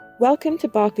Welcome to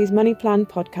Barclays Money Plan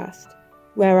podcast,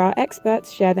 where our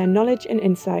experts share their knowledge and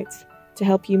insights to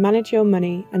help you manage your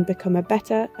money and become a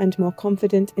better and more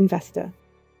confident investor.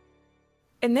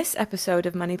 In this episode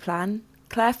of Money Plan,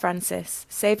 Clare Francis,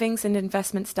 Savings and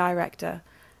Investments Director,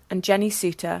 and Jenny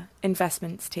Souter,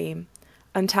 Investments Team,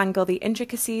 untangle the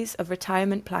intricacies of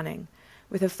retirement planning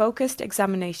with a focused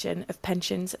examination of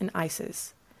pensions and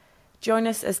ISAs. Join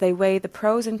us as they weigh the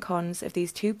pros and cons of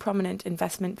these two prominent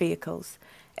investment vehicles,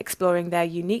 exploring their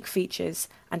unique features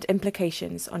and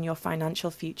implications on your financial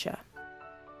future.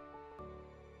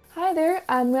 Hi there,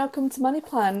 and welcome to Money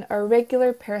Plan, our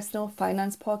regular personal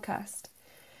finance podcast.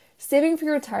 Saving for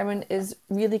your retirement is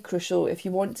really crucial if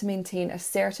you want to maintain a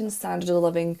certain standard of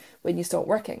living when you stop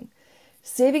working.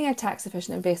 Saving a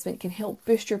tax-efficient investment can help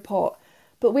boost your pot,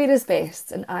 but where is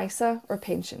best, an ISA or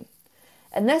pension?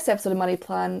 In this episode of Money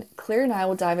Plan, Claire and I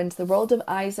will dive into the world of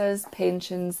ISAs,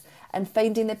 pensions, and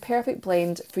finding the perfect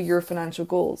blend for your financial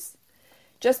goals.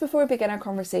 Just before we begin our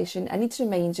conversation, I need to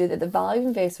remind you that the value of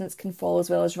investments can fall as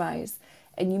well as rise,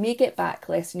 and you may get back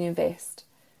less than you invest.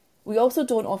 We also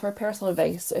don't offer personal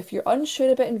advice, so if you're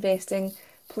unsure about investing,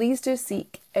 please do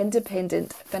seek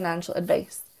independent financial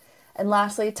advice. And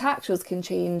lastly, tax rules can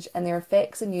change and their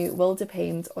effects on you will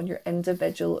depend on your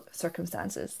individual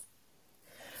circumstances.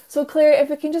 So Claire, if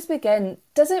we can just begin,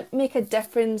 does it make a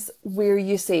difference where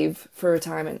you save for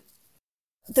retirement?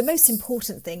 The most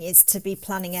important thing is to be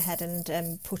planning ahead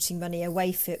and putting money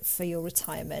away for your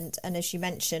retirement. And as you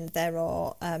mentioned, there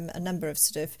are a number of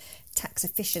sort of tax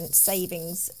efficient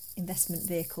savings investment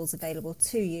vehicles available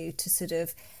to you to sort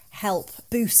of help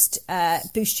boost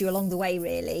you along the way,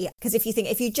 really. Because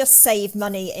if you just save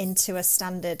money into a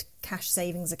standard cash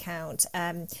savings account,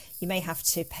 you may have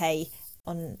to pay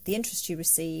on the interest you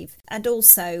receive, and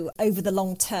also over the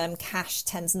long term, cash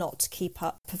tends not to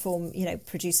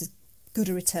produce as good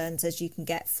a returns as you can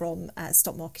get from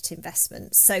stock market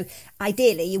investments. So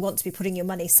ideally you want to be putting your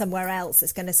money somewhere else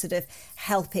that's going to sort of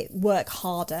help it work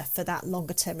harder for that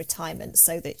longer term retirement,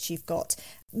 so that you've got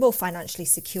more financially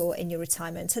secure in your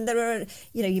retirement. And there are,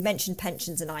 you mentioned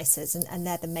pensions and ISAs, and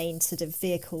they're the main sort of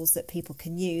vehicles that people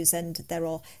can use, and there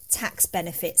are tax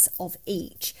benefits of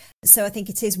each. So I think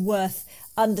it is worth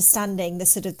understanding the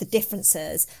sort of the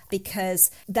differences,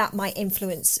 because that might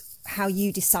influence how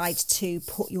you decide to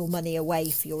put your money away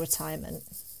for your retirement.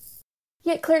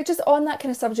 Yeah, Claire, just on that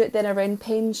kind of subject then around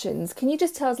pensions, can you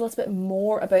just tell us a little bit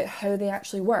more about how they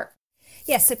actually work?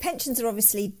 Yes, so pensions are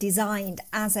obviously designed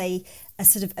as a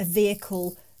sort of a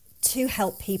vehicle to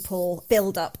help people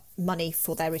build up money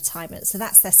for their retirement. So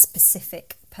that's their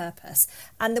specific purpose.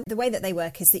 And the way that they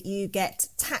work is that you get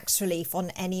tax relief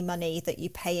on any money that you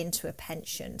pay into a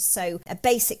pension. So a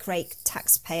basic rate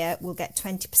taxpayer will get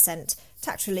 20%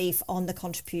 tax relief on the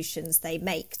contributions they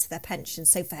make to their pension.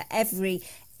 So for every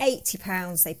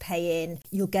 £80 they pay in,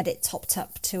 you'll get it topped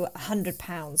up to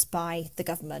 £100 by the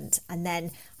government. And then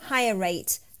higher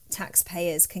rate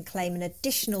taxpayers can claim an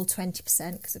additional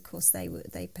 20%, because of course they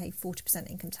pay 40%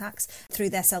 income tax through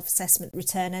their self-assessment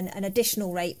return, and an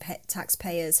additional rate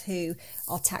taxpayers who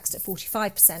are taxed at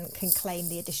 45% can claim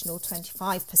the additional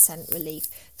 25% relief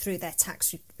through their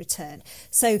tax return.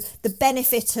 So the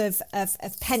benefit of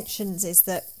pensions is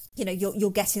that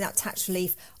you're getting that tax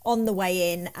relief on the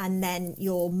way in, and then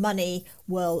your money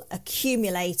will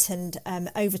accumulate and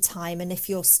over time. And if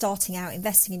you're starting out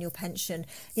investing in your pension,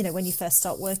 when you first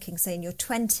start working, say in your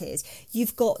 20s,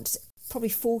 you've got probably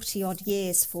 40 odd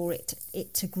years for it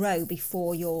to grow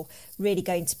before you're really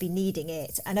going to be needing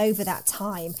it. And over that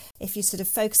time, if you're sort of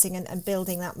focusing and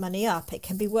building that money up, it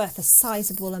can be worth a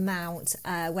sizable amount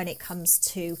when it comes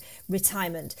to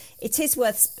retirement. It is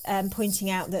worth pointing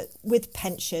out that with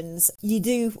pensions,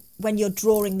 when you're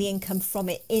drawing the income from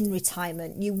it in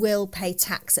retirement, you will pay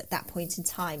tax at that point in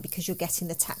time, because you're getting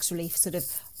the tax relief sort of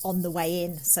on the way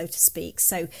in, so to speak.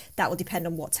 So that will depend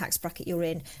on what tax bracket you're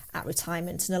in at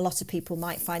retirement. And a lot of people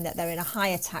might find that they're in a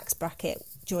higher tax bracket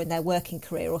during their working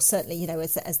career, or certainly,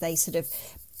 as they sort of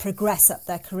progress up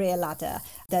their career ladder,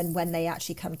 than when they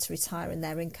actually come to retire and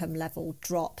their income level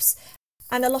drops.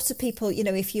 And a lot of people,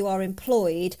 if you are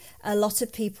employed, a lot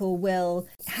of people will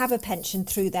have a pension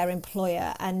through their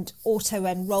employer, and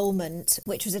auto-enrolment,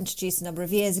 which was introduced a number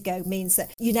of years ago, means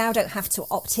that you now don't have to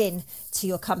opt in to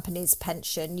your company's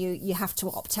pension. You have to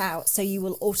opt out, so you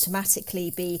will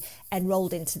automatically be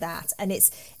enrolled into that. And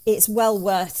it's well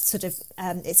worth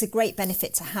it's a great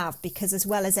benefit to have, because as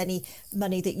well as any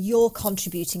money that you're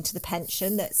contributing to the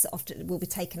pension, that's often will be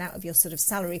taken out of your sort of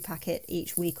salary packet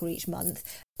each week or each month,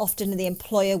 often the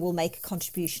employer will make a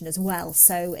contribution as well.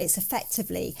 So it's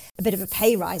effectively a bit of a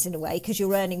pay rise in a way, because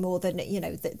you're earning more than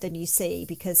you see,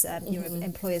 because your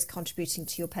employer's contributing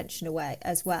to your pension away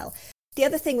as well. The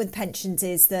other thing with pensions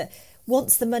is that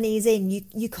once the money is in,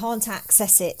 you can't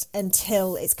access it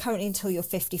until you're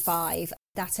 55.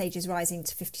 That age is rising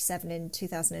to 57 in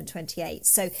 2028.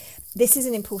 So this is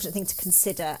an important thing to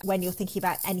consider when you're thinking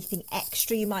about anything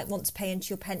extra you might want to pay into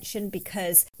your pension,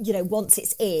 because, once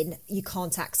it's in, you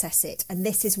can't access it. And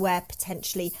this is where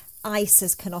potentially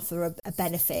ISAs can offer a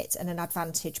benefit and an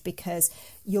advantage, because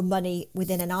your money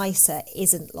within an ISA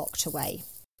isn't locked away.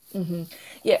 Mm-hmm.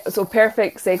 Yeah, so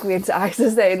perfect segue into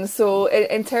ISAs then. So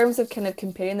in terms of kind of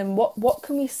comparing them, what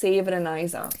can we save in an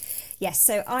ISA? Yes,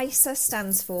 so ISA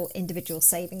stands for Individual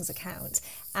Savings Account,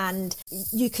 and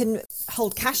you can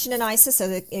hold cash in an ISA, so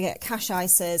that you get cash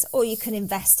ISAs, or you can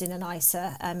invest in an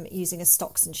ISA using a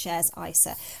stocks and shares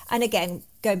ISA. And again,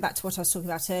 going back to what I was talking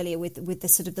about earlier with the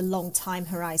sort of the long time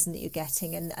horizon that you're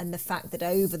getting, and the fact that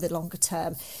over the longer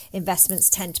term, investments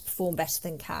tend to perform better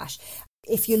than cash.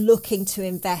 If you're looking to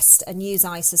invest and use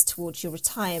ISAs towards your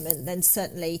retirement, then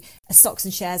certainly a stocks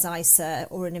and shares ISA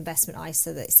or an investment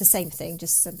ISA, it's the same thing,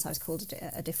 just sometimes called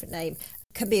a different name,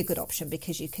 can be a good option,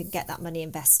 because you can get that money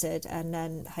invested and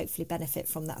then hopefully benefit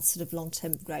from that sort of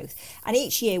long-term growth. And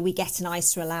each year we get an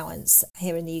ISA allowance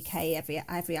here in the UK.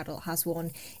 Every adult has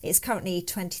one. It's currently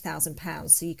 £20,000,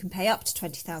 so you can pay up to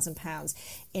 £20,000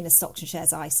 in a stocks and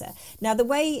shares ISA. Now, the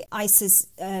way ISAs,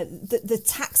 the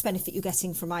tax benefit you're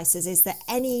getting from ISAs is that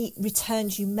any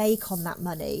returns you make on that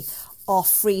money are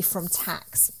free from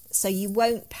tax. So you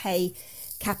won't pay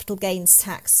capital gains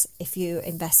tax if you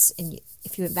invest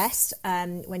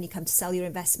when you come to sell your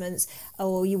investments,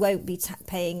 or you won't be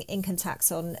paying income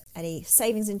tax on any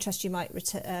savings interest you might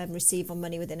receive on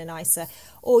money within an ISA,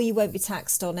 or you won't be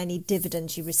taxed on any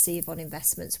dividends you receive on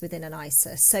investments within an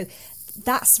ISA. So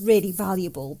that's really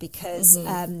valuable, because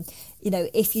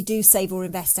if you do save or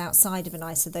invest outside of an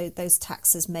ISA, those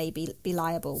taxes may be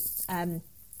liable.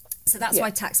 So that's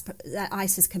why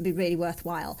ISAs can be really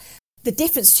worthwhile. The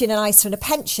difference between an ISA and a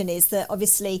pension is that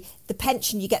obviously the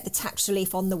pension, you get the tax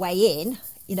relief on the way in,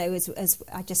 as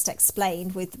I just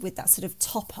explained with that sort of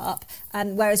top up.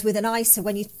 Whereas with an ISA,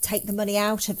 when you take the money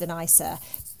out of an ISA,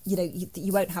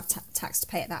 you won't have tax to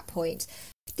pay at that point.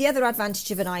 The other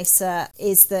advantage of an ISA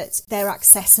is that they're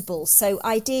accessible. So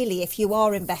ideally, if you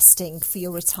are investing for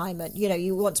your retirement,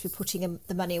 you want to be putting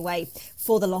the money away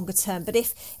for the longer term. But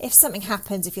if something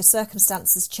happens, if your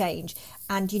circumstances change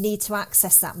and you need to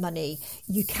access that money,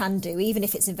 you can do. Even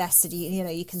if it's invested,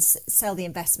 you can sell the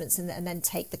investments and then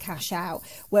take the cash out.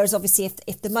 Whereas obviously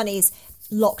if the money is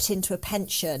locked into a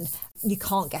pension, you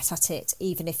can't get at it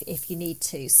even if you need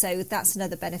to. So that's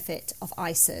another benefit of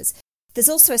ISAs. There's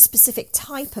also a specific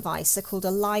type of ISA called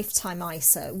a lifetime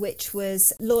ISA, which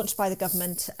was launched by the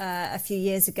government a few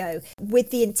years ago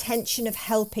with the intention of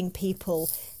helping people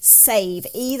save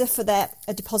either for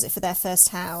a deposit for their first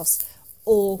house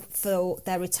or for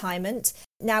their retirement.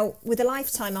 Now, with a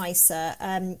lifetime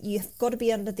ISA, you've got to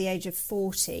be under the age of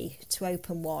 40 to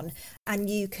open one, and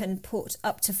you can put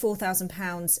up to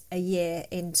 £4,000 a year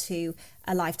into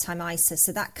a lifetime ISA.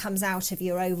 So that comes out of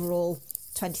your overall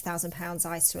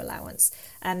 £20,000 ISA allowance.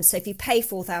 So if you pay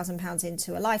 £4,000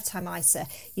 into a lifetime ISA,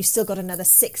 you've still got another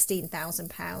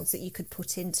 £16,000 that you could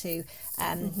put into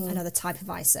another type of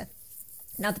ISA.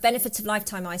 Now, the benefit of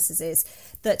lifetime ISAs is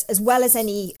that as well as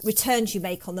any returns you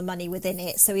make on the money within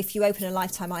it, so if you open a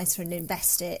lifetime ISA and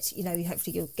invest it,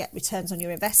 hopefully you'll get returns on your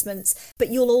investments, but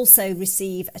you'll also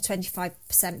receive a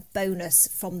 25% bonus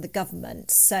from the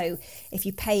government. So if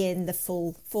you pay in the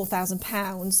full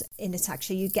 £4,000 in a tax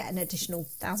year, you get an additional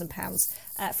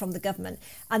 £1,000 from the government.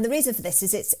 And the reason for this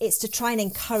is it's to try and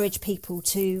encourage people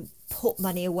to put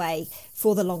money away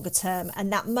for the longer term,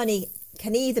 and that money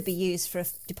can either be used for a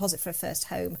deposit for a first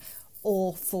home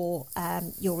or for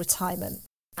your retirement.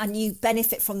 And you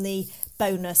benefit from the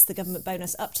government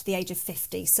bonus, up to the age of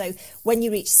 50. So when you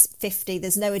reach 50,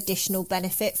 there's no additional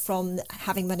benefit from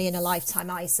having money in a lifetime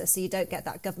ISA, so you don't get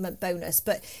that government bonus.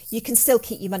 But you can still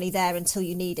keep your money there until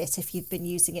you need it if you've been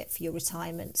using it for your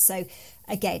retirement. So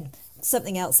again,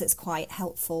 something else that's quite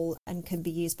helpful and can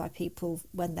be used by people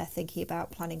when they're thinking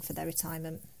about planning for their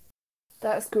retirement.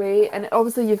 That's great. And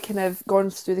obviously you've kind of gone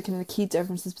through the kind of key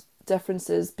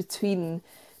differences between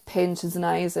pensions and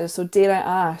ISA. So dare I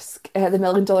ask the $1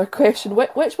 million question,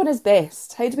 which one is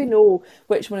best? How do we know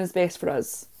which one is best for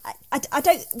us? I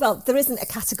don't, well, there isn't a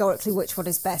categorically which one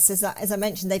is best. As I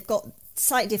mentioned, they've got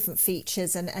slightly different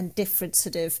features and different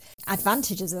sort of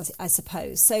advantages, I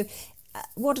suppose. So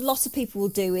what a lot of people will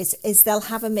do is they'll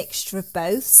have a mixture of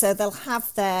both. So they'll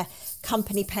have their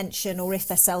company pension, or if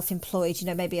they're self-employed,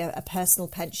 maybe a personal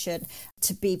pension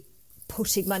to be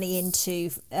putting money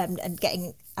into and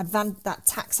getting that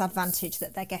tax advantage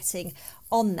that they're getting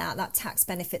on that tax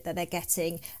benefit that they're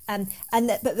getting,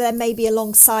 but then maybe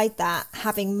alongside that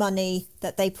having money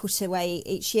that they put away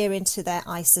each year into their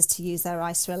ISAs to use their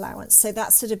ISA allowance. So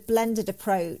that sort of blended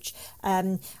approach,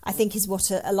 I think, is what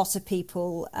a lot of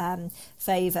people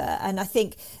favour. And I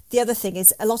think the other thing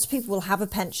is a lot of people will have a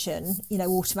pension,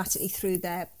 automatically through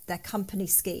their company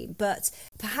scheme, but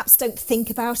perhaps don't think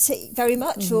about it very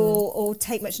much or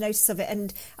take much notice of it.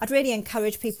 And I'd really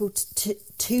encourage people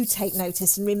to take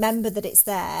notice and remember that it's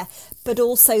there, but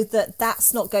also that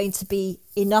that's not going to be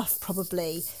enough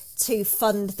probably to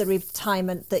fund the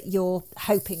retirement that you're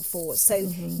hoping for. So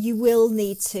you will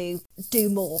need to do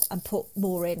more and put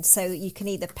more in. So you can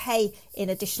either pay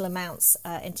in additional amounts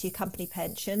into your company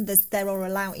pension. There's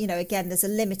a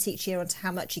limit each year on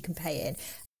how much you can pay in.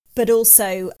 But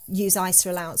also use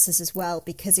ISA allowances as well,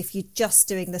 because if you're just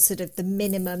doing the sort of the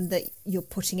minimum that you're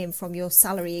putting in from your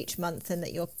salary each month and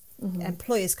that your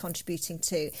employer's contributing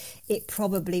to, it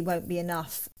probably won't be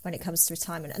enough when it comes to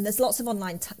retirement. And there's lots of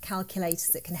online calculators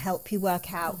that can help you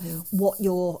work out what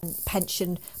your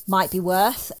pension might be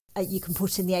worth. You can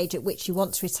put in the age at which you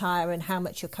want to retire and how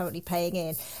much you're currently paying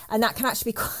in, and that can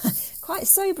actually be quite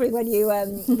sobering when you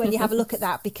have a look at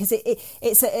that, because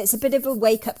it's a bit of a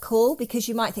wake up call, because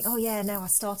you might think, oh yeah, no, I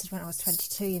started when I was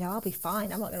 22, I'll be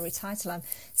fine, I'm not going to retire till I'm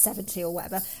 70 or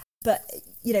whatever. But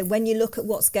when you look at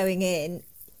what's going in,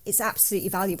 it's absolutely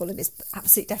valuable and it's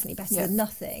absolutely definitely better than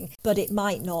nothing, but it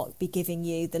might not be giving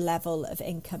you the level of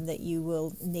income that you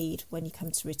will need when you come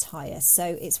to retire. So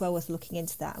it's well worth looking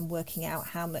into that and working out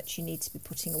how much you need to be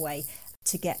putting away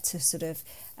to get to sort of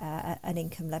an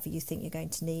income level you think you're going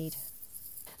to need.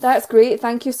 That's great.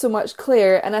 Thank you so much,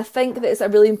 Claire. And I think that it's a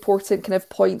really important kind of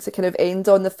point to kind of end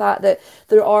on, the fact that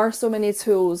there are so many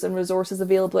tools and resources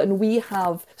available, and we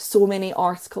have so many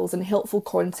articles and helpful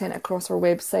content across our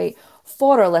website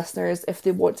for our listeners if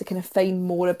they want to kind of find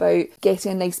more about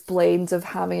getting a nice blend of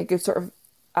having a good sort of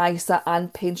ISA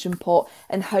and pension pot,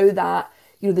 and how that,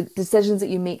 the decisions that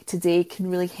you make today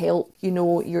can really help,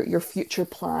 your future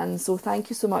plans. So thank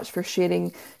you so much for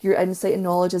sharing your insight and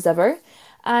knowledge as ever.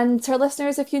 And to our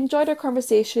listeners, if you enjoyed our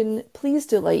conversation, please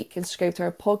do like and subscribe to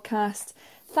our podcast.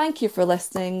 Thank you for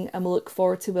listening, and we'll look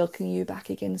forward to welcoming you back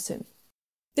again soon.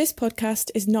 This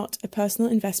podcast is not a personal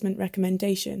investment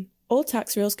recommendation. All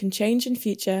tax rules can change in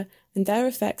future, and their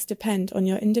effects depend on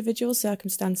your individual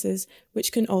circumstances,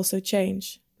 which can also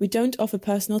change. We don't offer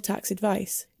personal tax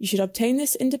advice. You should obtain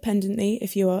this independently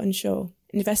if you are unsure.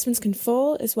 Investments can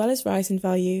fall as well as rise in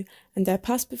value, and their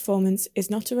past performance is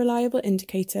not a reliable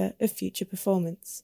indicator of future performance.